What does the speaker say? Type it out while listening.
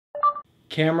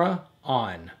Camera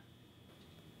on.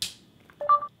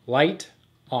 Light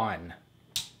on.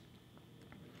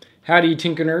 Howdy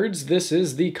Tinker Nerds, this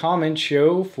is the comment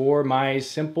show for my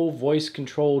simple voice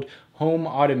controlled home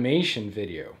automation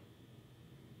video.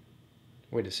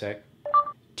 Wait a sec.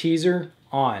 Teaser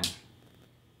on.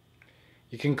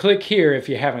 You can click here if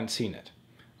you haven't seen it.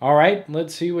 Alright,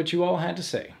 let's see what you all had to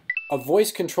say. A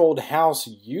voice-controlled house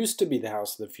used to be the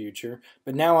house of the future,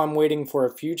 but now I'm waiting for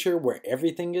a future where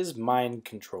everything is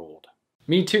mind-controlled.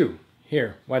 Me too.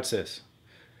 Here, what's this?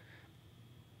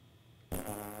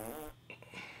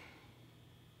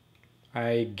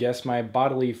 I guess my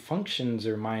bodily functions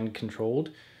are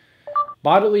mind-controlled.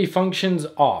 Bodily functions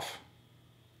off.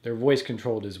 They're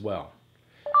voice-controlled as well.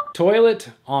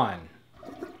 Toilet on.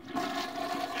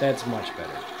 That's much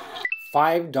better.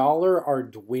 $5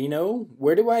 Arduino?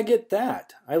 Where do I get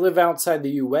that? I live outside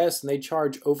the US and they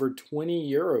charge over 20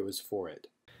 euros for it.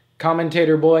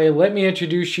 Commentator boy, let me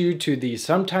introduce you to the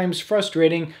sometimes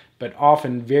frustrating but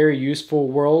often very useful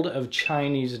world of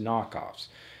Chinese knockoffs.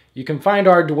 You can find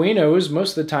Arduinos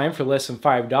most of the time for less than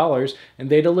 $5 and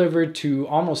they deliver to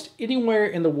almost anywhere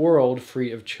in the world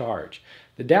free of charge.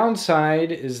 The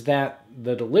downside is that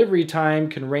the delivery time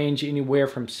can range anywhere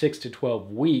from 6 to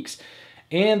 12 weeks,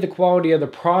 and the quality of the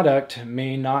product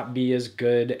may not be as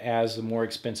good as the more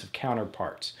expensive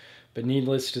counterparts. But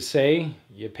needless to say,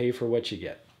 you pay for what you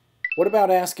get. What about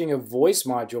asking a voice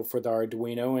module for the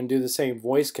Arduino and do the same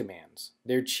voice commands?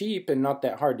 They're cheap and not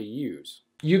that hard to use.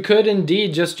 You could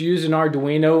indeed just use an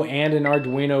Arduino and an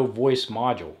Arduino voice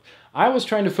module. I was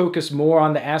trying to focus more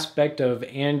on the aspect of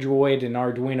Android and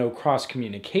Arduino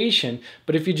cross-communication,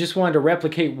 but if you just wanted to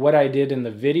replicate what I did in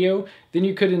the video, then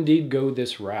you could indeed go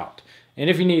this route. And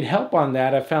if you need help on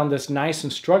that, I found this nice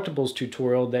Instructables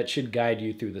tutorial that should guide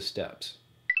you through the steps.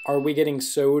 Are we getting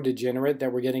so degenerate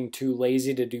that we're getting too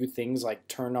lazy to do things like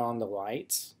turn on the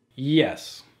lights?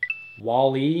 Yes.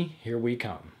 Wall-E, here we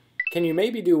come. Can you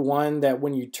maybe do one that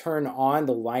when you turn on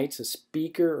the lights, a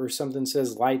speaker or something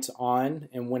says lights on,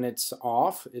 and when it's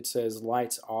off, it says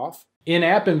lights off? In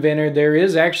App Inventor, there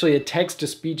is actually a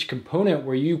text-to-speech component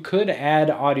where you could add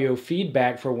audio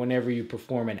feedback for whenever you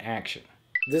perform an action.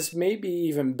 This may be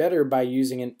even better by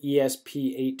using an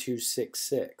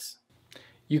ESP8266.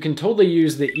 You can totally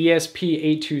use the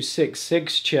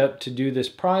ESP8266 chip to do this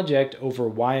project over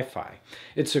Wi-Fi.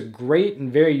 It's a great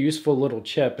and very useful little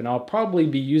chip, and I'll probably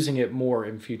be using it more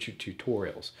in future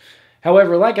tutorials.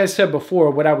 However, like I said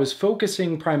before, what I was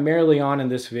focusing primarily on in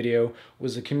this video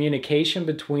was the communication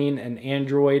between an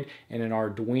Android and an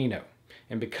Arduino.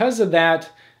 And because of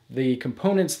that, the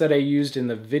components that I used in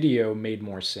the video made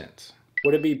more sense.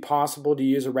 Would it be possible to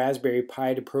use a Raspberry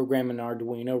Pi to program an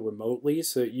Arduino remotely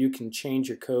so that you can change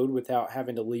your code without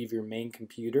having to leave your main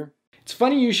computer? It's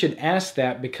funny you should ask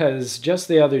that because just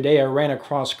the other day I ran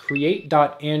across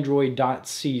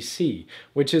create.android.cc,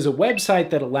 which is a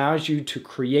website that allows you to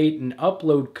create and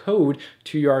upload code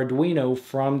to your Arduino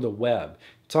from the web.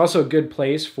 It's also a good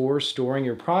place for storing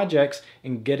your projects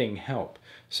and getting help.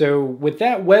 So with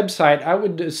that website, I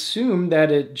would assume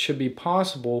that it should be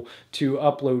possible to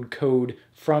upload code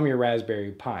from your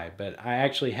Raspberry Pi, but I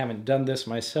actually haven't done this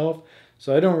myself,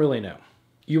 so I don't really know.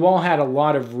 You all had a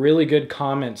lot of really good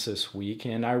comments this week,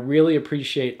 and I really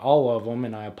appreciate all of them,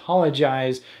 and I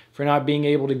apologize for not being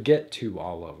able to get to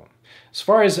all of them. As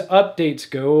far as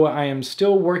updates go, I am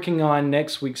still working on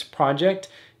next week's project,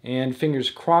 and fingers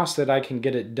crossed that I can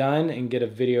get it done and get a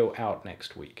video out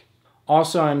next week.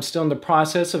 Also, I'm still in the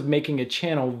process of making a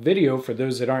channel video for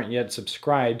those that aren't yet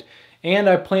subscribed, and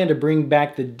I plan to bring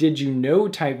back the Did You Know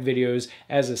type videos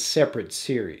as a separate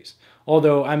series.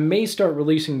 Although I may start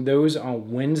releasing those on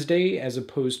Wednesday as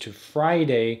opposed to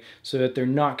Friday so that they're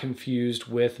not confused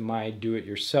with my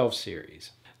Do-It-Yourself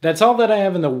series. That's all that I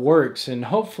have in the works, and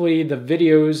hopefully the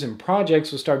videos and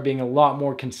projects will start being a lot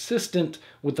more consistent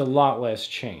with a lot less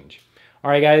change.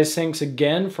 Alright guys, thanks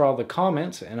again for all the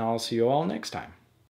comments, and I'll see you all next time.